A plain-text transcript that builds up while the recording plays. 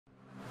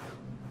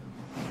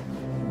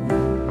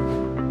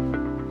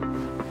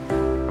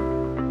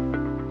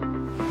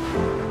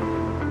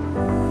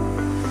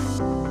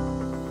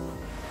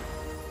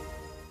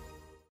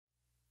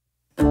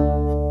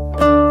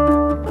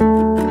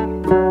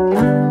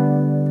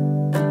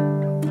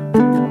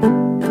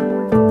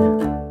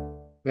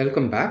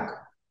Welcome back.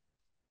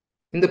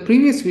 In the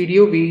previous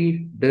video,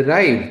 we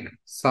derived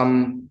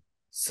some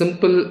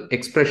simple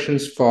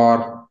expressions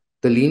for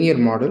the linear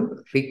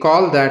model.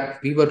 Recall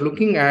that we were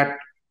looking at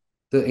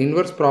the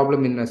inverse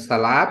problem in a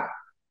slab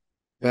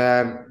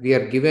where we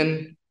are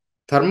given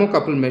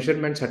thermocouple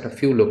measurements at a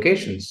few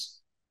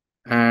locations.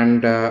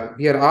 And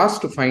we are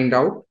asked to find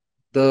out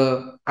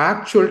the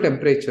actual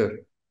temperature.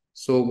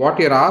 So what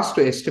you're asked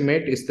to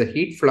estimate is the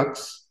heat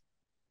flux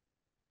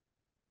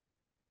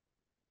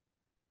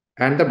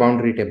and the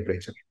boundary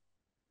temperature.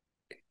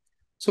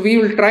 So we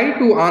will try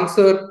to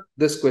answer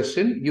this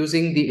question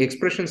using the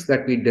expressions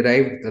that we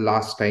derived the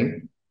last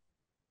time.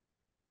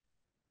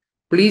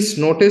 Please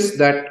notice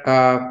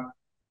that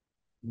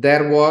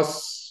there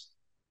was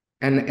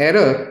an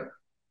error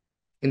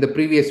in the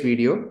previous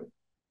video.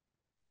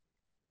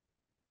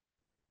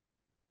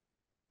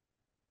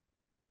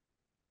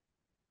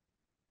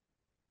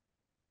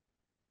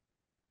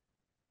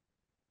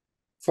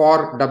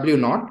 For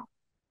W0,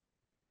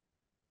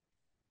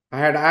 I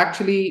had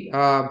actually,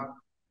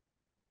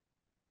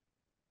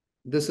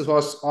 this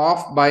was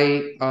off by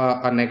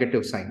a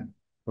negative sign,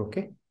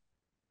 okay?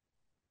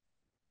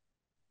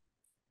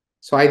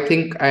 So I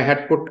think I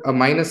had put a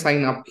minus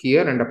sign up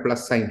here and a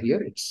plus sign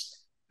here.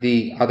 It's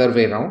the other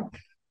way around.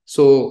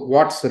 So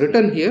what's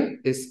written here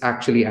is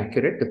actually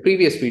accurate. The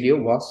previous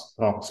video was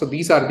wrong. So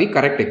these are the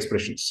correct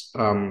expressions.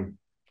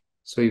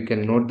 So you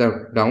can note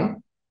that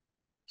down.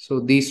 So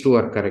these two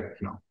are correct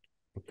now,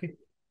 okay?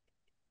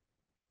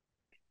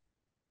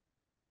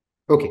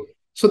 Okay,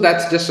 so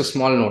that's just a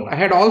small note. I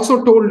had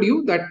also told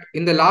you that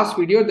in the last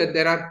video that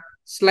there are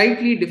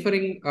slightly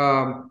differing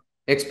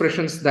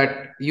expressions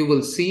that you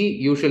will see.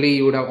 Usually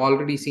you would have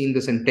already seen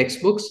this in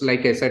textbooks.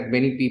 Like I said,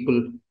 many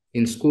people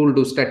in school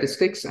do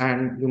statistics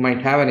and you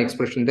might have an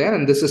expression there.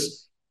 And this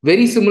is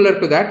very similar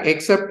to that,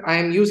 except I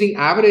am using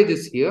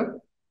averages here.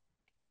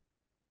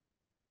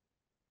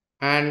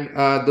 And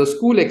the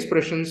school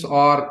expressions,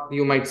 or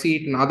you might see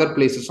it in other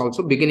places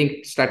also, beginning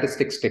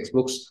statistics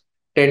textbooks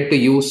tend to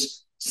use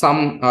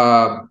some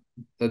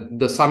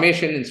the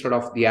summation instead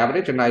of the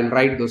average, and I'll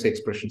write those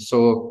expressions.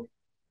 So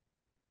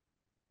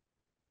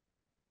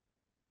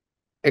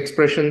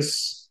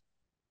expressions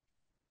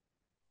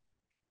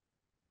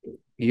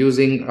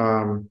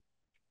using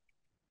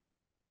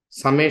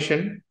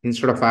summation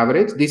instead of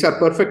average. These are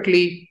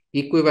perfectly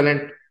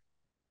equivalent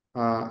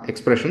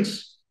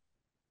expressions.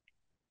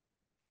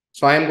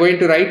 So I am going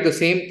to write the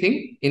same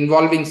thing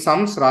involving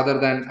sums rather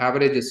than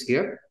averages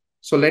here.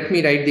 So let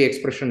me write the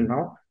expression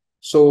now.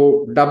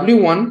 So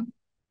W1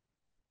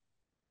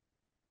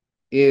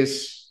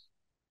 is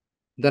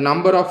the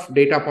number of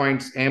data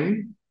points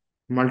M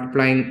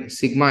multiplying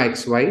sigma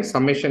xy.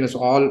 Summation is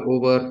all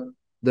over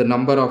the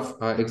number of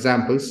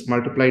examples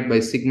multiplied by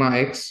sigma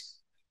x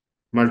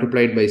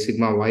multiplied by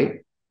sigma y.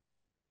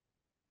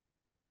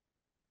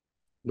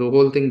 The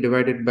whole thing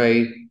divided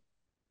by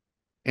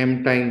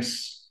M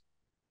times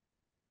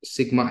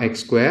sigma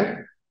x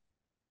square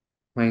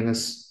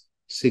minus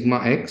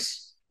sigma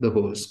x the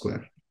whole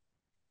square.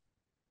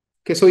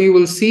 Okay, so you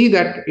will see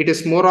that it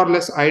is more or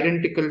less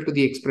identical to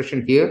the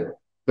expression here.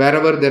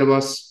 Wherever there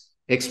was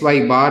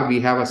xy bar, we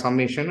have a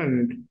summation,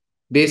 and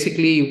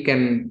basically you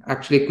can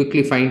actually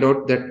quickly find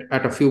out that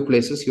at a few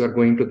places you are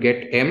going to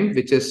get M,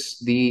 which is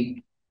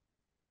the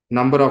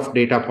number of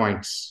data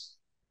points.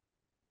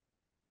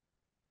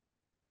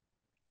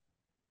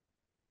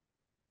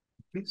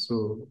 Okay,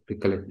 so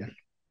recollect that.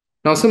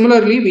 Now,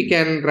 similarly, we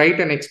can write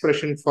an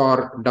expression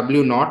for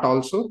W0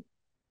 also.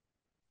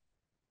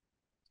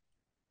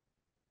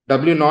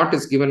 W0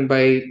 is given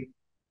by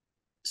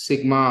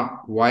sigma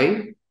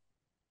y,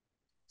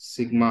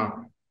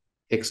 sigma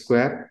x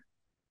square.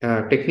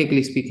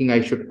 Technically speaking,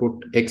 I should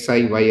put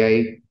xi,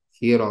 yi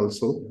here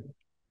also.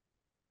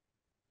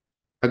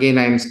 Again,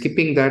 I am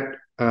skipping that,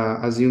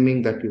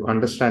 assuming that you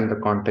understand the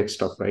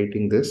context of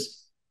writing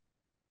this.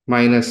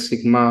 Minus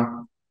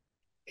sigma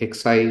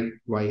xi,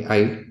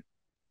 yi,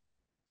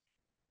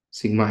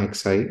 sigma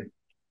xi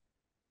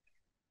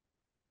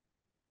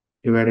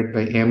divided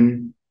by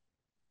m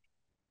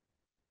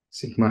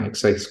sigma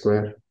xi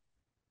square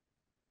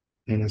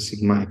minus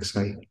sigma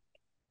xi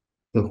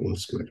the whole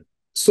square.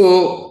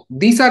 So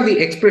these are the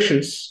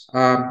expressions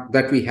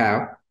that we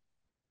have.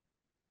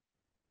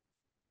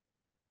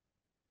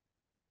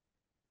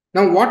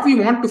 Now what we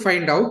want to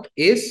find out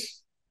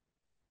is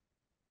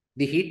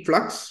the heat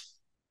flux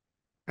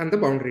and the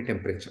boundary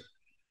temperature.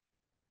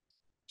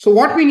 So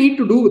what we need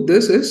to do with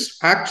this is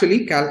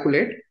actually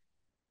calculate.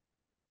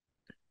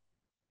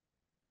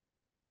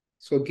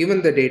 So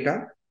given the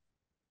data,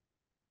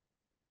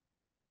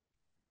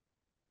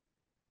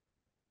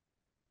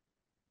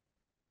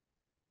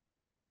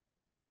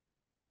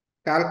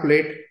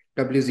 calculate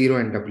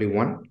W0 and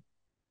W1.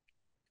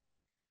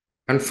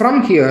 And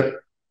from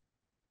here,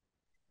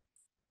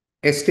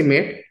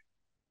 estimate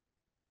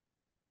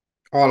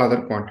all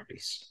other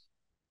quantities.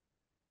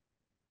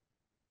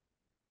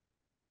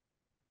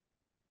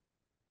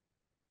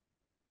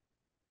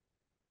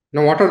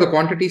 Now, what are the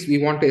quantities we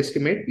want to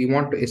estimate? We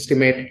want to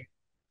estimate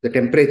the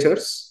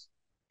temperatures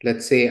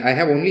let's say I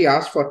have only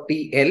asked for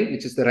TL,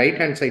 which is the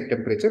right-hand side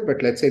temperature,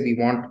 but let's say we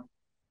want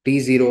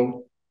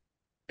T0,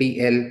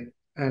 TL,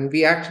 and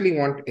we actually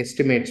want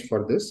estimates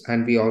for this,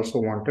 and we also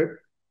wanted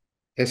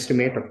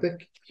estimate of the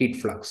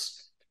heat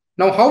flux.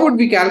 Now, how would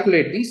we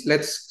calculate these?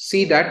 Let's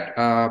see that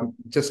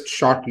just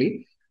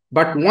shortly.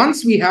 But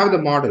once we have the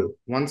model,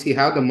 once you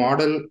have the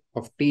model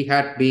of T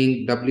hat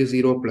being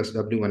W0 plus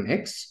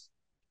W1x,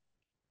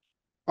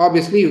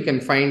 obviously you can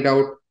find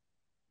out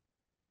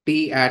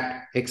T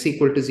at x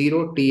equal to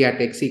 0, T at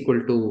x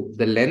equal to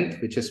the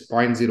length, which is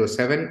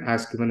 0.07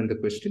 as given in the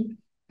question.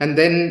 And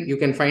then you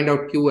can find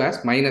out Q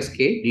as minus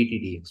K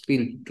dt dx.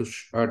 We'll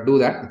do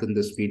that within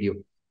this video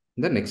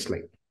in the next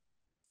slide.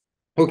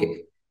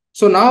 Okay.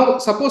 So now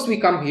suppose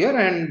we come here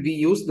and we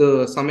use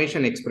the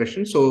summation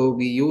expression. So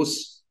we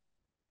use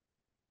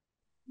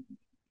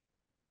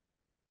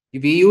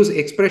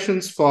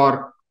expressions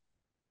for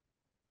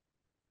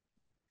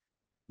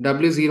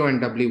W0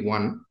 and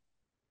W1,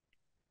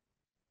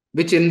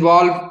 which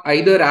involve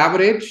either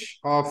average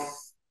of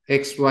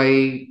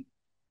XY,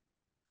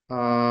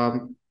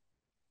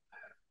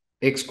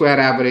 X square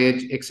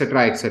average,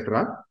 etc.,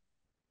 etc.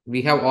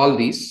 We have all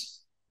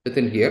these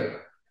within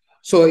here.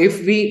 So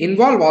if we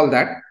involve all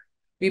that,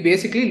 we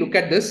basically look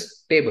at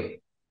this table.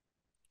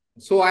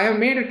 So I have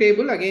made a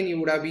table. Again, you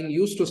would have been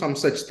used to some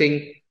such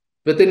thing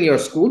within your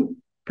school.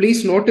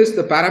 Please notice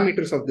the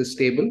parameters of this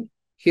table.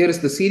 Here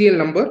is the serial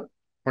number,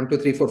 1, 2,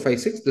 3, 4, 5,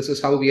 6. This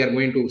is how we are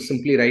going to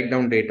simply write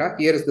down data.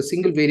 Here is the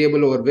single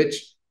variable over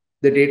which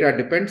the data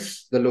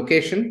depends, the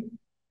location.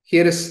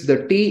 Here is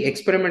the T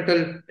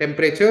experimental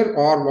temperature,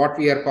 or what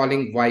we are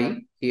calling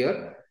Y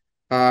here.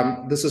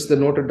 This is the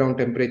noted down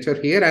temperature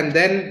here. And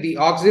then the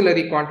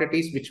auxiliary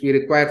quantities which we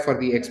require for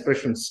the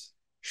expressions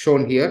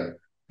shown here,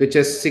 which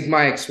is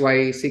sigma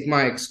xy,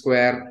 sigma x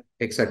square,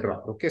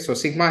 etc. Okay, so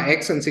sigma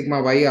x and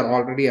sigma y are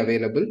already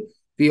available.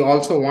 We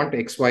also want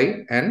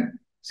xy and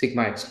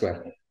sigma x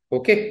square.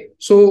 Okay,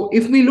 so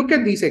if we look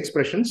at these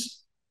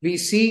expressions, we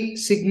see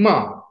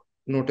sigma,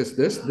 notice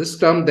this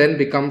term then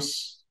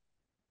becomes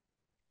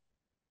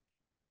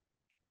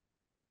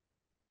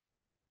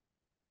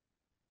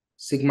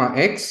sigma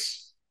x.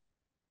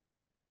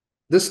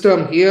 This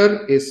term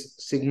here is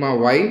sigma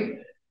y.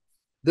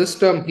 This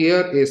term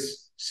here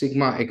is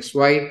sigma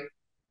xy.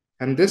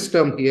 And this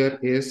term here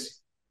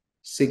is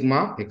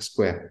sigma x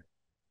square.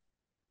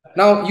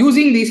 Now,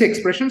 using these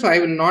expressions, I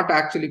will not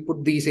actually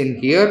put these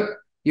in here.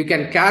 You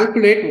can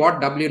calculate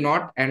what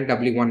W0 and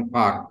W1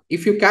 are.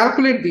 If you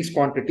calculate these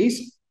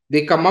quantities,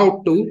 they come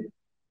out to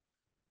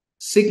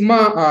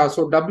sigma.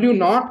 So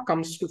W0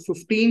 comes to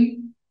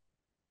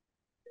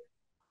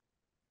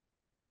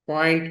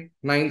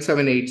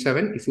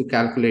 15.9787 if you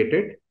calculate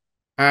it.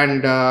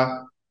 And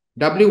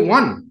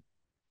W1,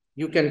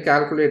 you can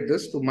calculate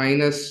this to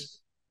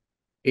minus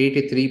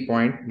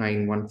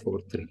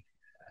 83.9143.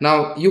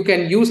 Now, you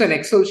can use an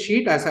Excel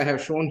sheet as I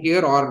have shown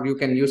here, or you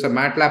can use a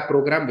MATLAB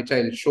program, which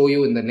I'll show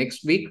you in the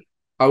next week,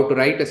 how to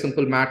write a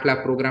simple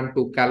MATLAB program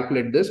to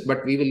calculate this.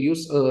 But we will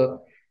use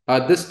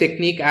this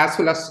technique as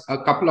well as a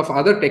couple of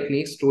other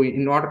techniques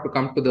in order to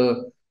come to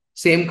the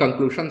same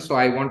conclusion. So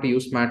I want to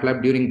use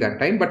MATLAB during that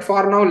time. But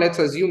for now, let's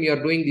assume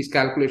you're doing these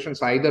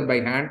calculations either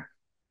by hand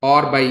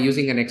or by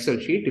using an Excel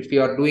sheet. If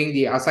you are doing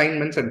the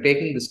assignments and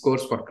taking this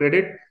course for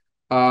credit,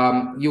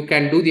 you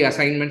can do the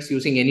assignments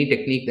using any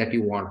technique that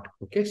you want.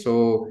 Okay,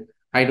 so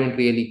I don't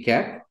really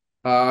care.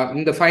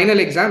 In the final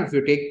exam, if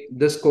you take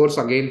this course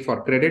again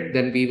for credit,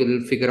 then we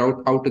will figure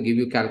out how to give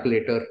you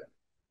calculator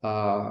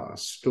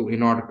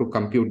in order to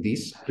compute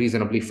these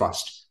reasonably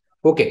fast.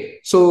 Okay,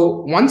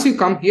 so once you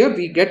come here,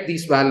 we get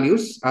these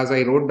values as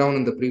I wrote down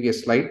in the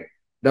previous slide.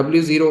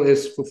 W0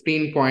 is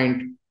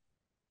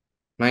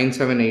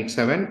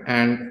 15.9787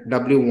 and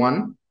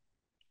W1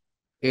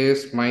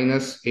 is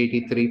minus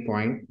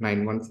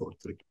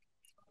 83.9143.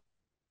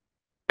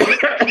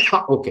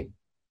 Okay.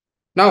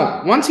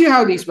 Now, once you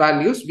have these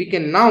values, we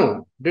can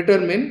now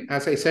determine,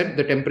 as I said,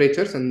 the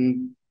temperatures.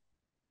 And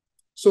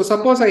so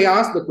suppose I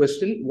ask the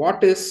question,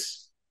 what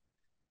is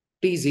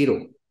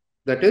T0?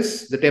 That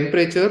is the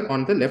temperature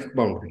on the left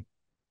boundary.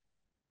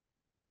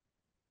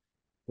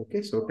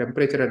 Okay, so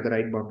temperature at the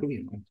right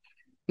boundary.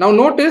 Now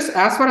notice,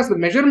 as far as the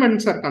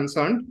measurements are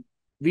concerned,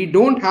 we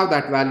don't have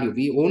that value.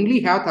 We only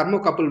have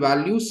thermocouple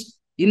values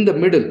in the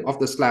middle of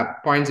the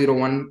slab,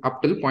 0.01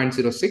 up till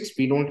 0.06.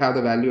 We don't have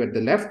the value at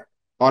the left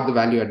or the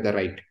value at the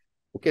right.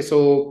 Okay,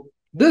 so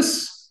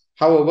this,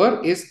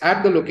 however, is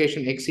at the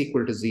location x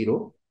equal to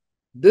 0.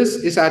 This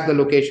is at the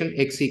location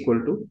x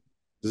equal to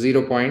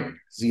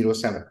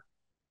 0.07.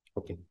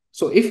 Okay,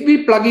 so if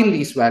we plug in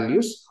these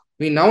values,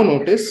 we now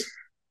notice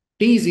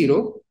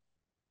T0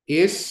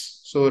 is,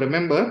 so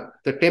remember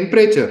the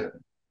temperature,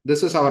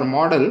 this is our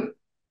model.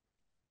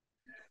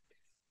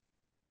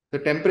 The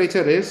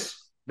temperature is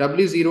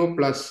W0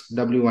 plus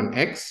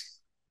W1x.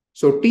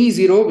 So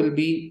T0 will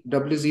be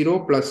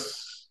W0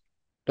 plus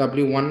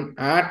W1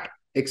 at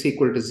x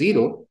equal to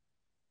 0.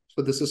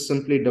 So this is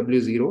simply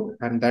W0,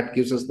 and that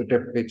gives us the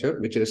temperature,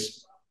 which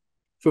is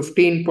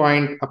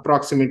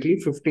approximately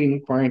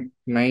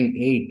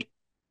 15.98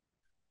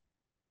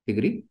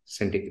 degree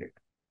centigrade.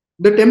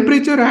 The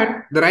temperature at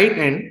the right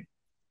end,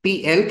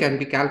 TL, can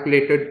be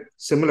calculated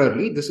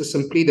similarly. This is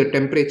simply the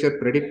temperature,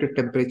 predicted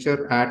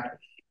temperature at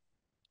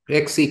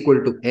x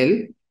equal to L,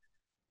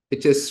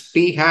 which is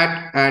T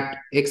hat at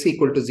x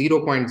equal to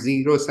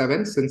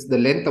 0.07, since the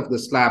length of the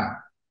slab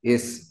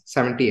is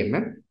 70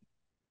 mm.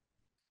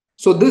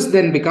 So this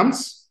then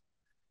becomes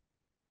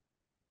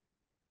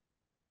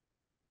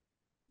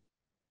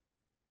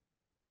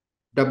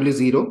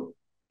W0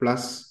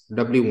 plus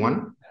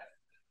W1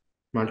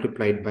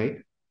 multiplied by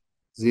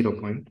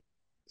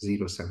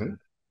 0.07.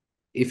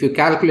 If you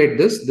calculate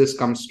this, this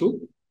comes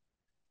to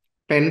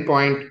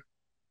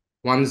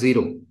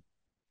 10.10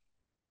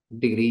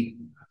 degree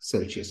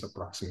Celsius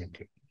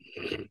approximately.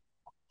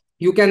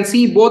 You can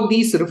see both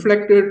these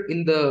reflected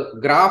in the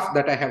graph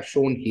that I have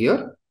shown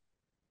here.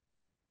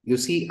 You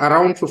see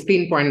around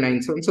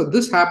 15.97. So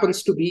this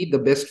happens to be the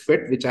best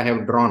fit which I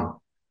have drawn.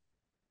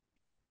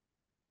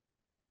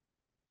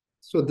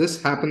 So this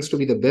happens to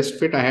be the best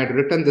fit. I had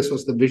written this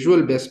was the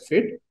visual best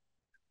fit.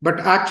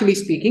 But actually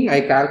speaking,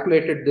 I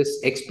calculated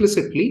this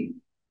explicitly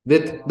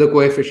with the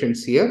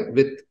coefficients here,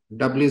 with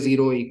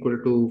W0 equal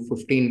to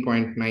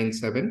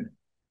 15.97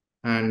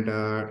 and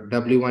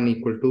W1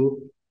 equal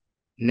to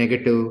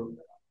negative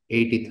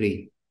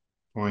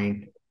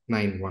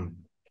 83.91.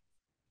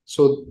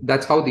 So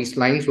that's how these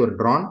lines were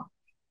drawn.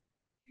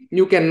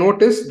 You can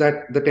notice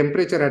that the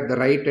temperature at the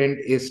right end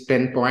is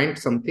 10 point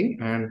something,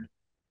 and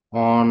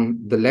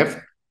on the left,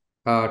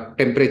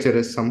 temperature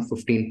is some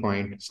 15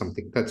 point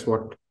something. That's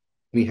what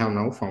we have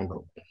now found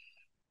out.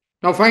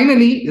 Now,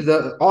 finally,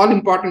 the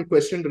all-important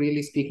question,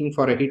 really speaking,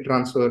 for a heat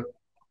transfer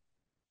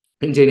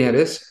engineer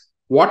is,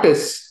 what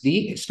is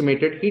the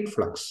estimated heat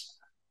flux?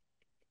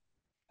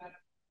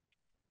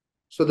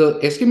 So the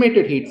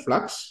estimated heat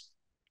flux,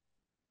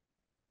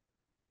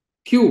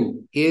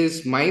 Q,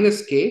 is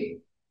minus K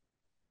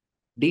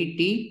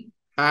dt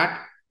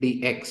hat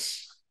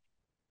dx.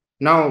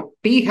 Now,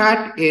 T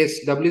hat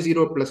is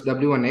W0 plus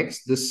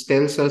W1x. This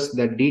tells us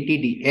that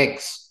dt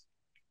dx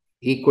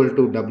equal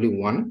to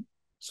W1.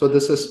 So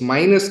this is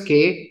minus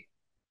K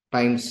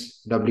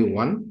times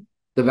W1.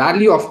 The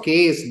value of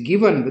K is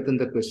given within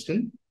the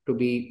question to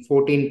be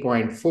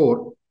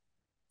 14.4.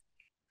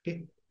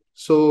 Okay.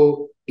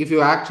 So if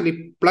you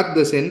actually plug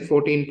this in,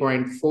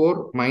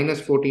 14.4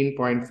 minus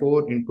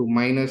 14.4 into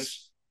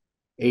minus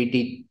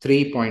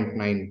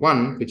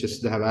 83.91, which is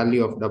the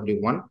value of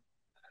W1,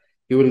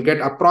 you will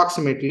get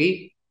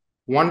approximately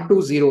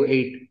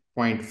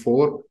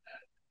 1208.4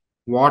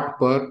 watt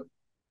per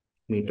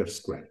meter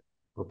square.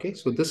 Okay,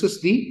 so this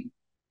is the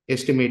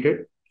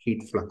estimated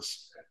heat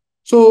flux.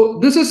 So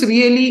this is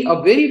really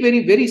a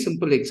very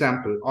simple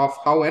example of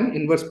how an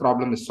inverse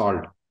problem is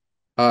solved.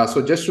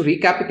 So just to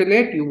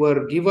recapitulate, you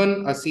were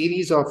given a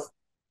series of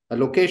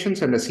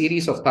locations and a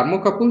series of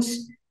thermocouples.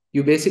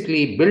 You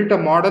basically built a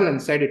model and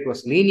said it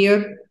was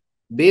linear.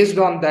 Based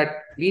on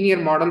that linear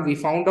model, we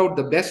found out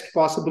the best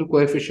possible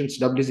coefficients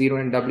W0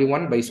 and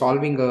W1 by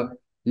solving a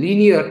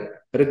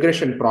linear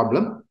regression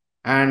problem.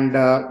 And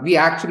we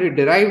actually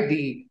derived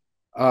the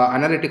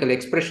analytical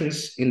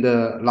expressions in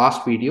the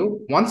last video.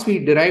 Once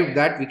we derived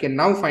that, we can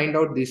now find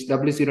out these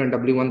W0 and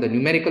W1, the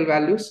numerical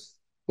values.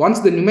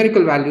 Once the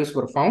numerical values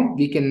were found,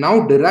 we can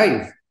now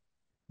derive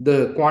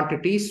the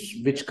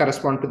quantities which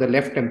correspond to the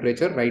left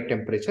temperature, right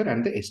temperature,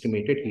 and the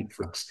estimated heat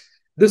flux.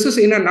 This is,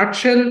 in a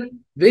nutshell,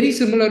 very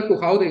similar to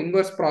how the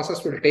inverse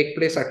process will take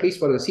place, at least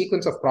for the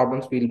sequence of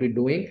problems we'll be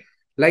doing.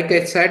 Like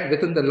I said,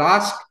 within the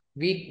last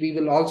week, we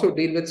will also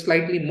deal with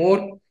slightly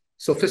more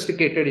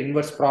sophisticated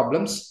inverse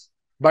problems.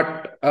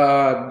 But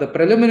the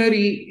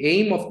preliminary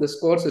aim of this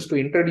course is to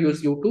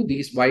introduce you to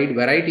these wide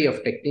variety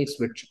of techniques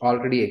which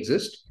already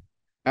exist.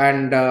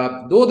 And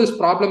though this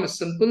problem is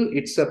simple,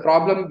 it's a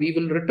problem we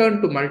will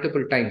return to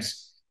multiple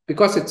times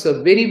because it's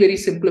a very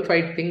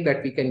simplified thing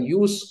that we can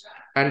use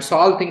and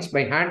solve things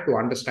by hand to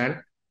understand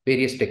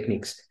various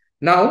techniques.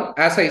 Now,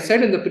 as I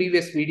said in the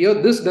previous video,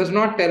 this does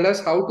not tell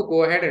us how to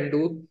go ahead and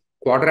do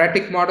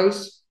quadratic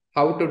models,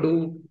 how to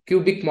do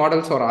cubic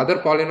models or other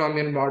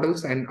polynomial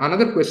models. And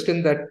another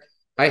question that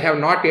I have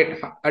not yet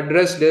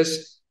addressed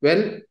is,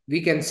 well,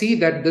 we can see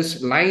that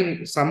this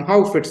line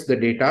somehow fits the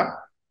data,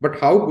 but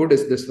how good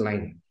is this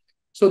line?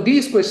 So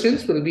these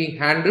questions will be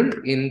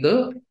handled in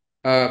the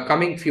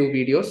coming few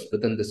videos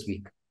within this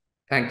week.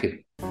 Thank you.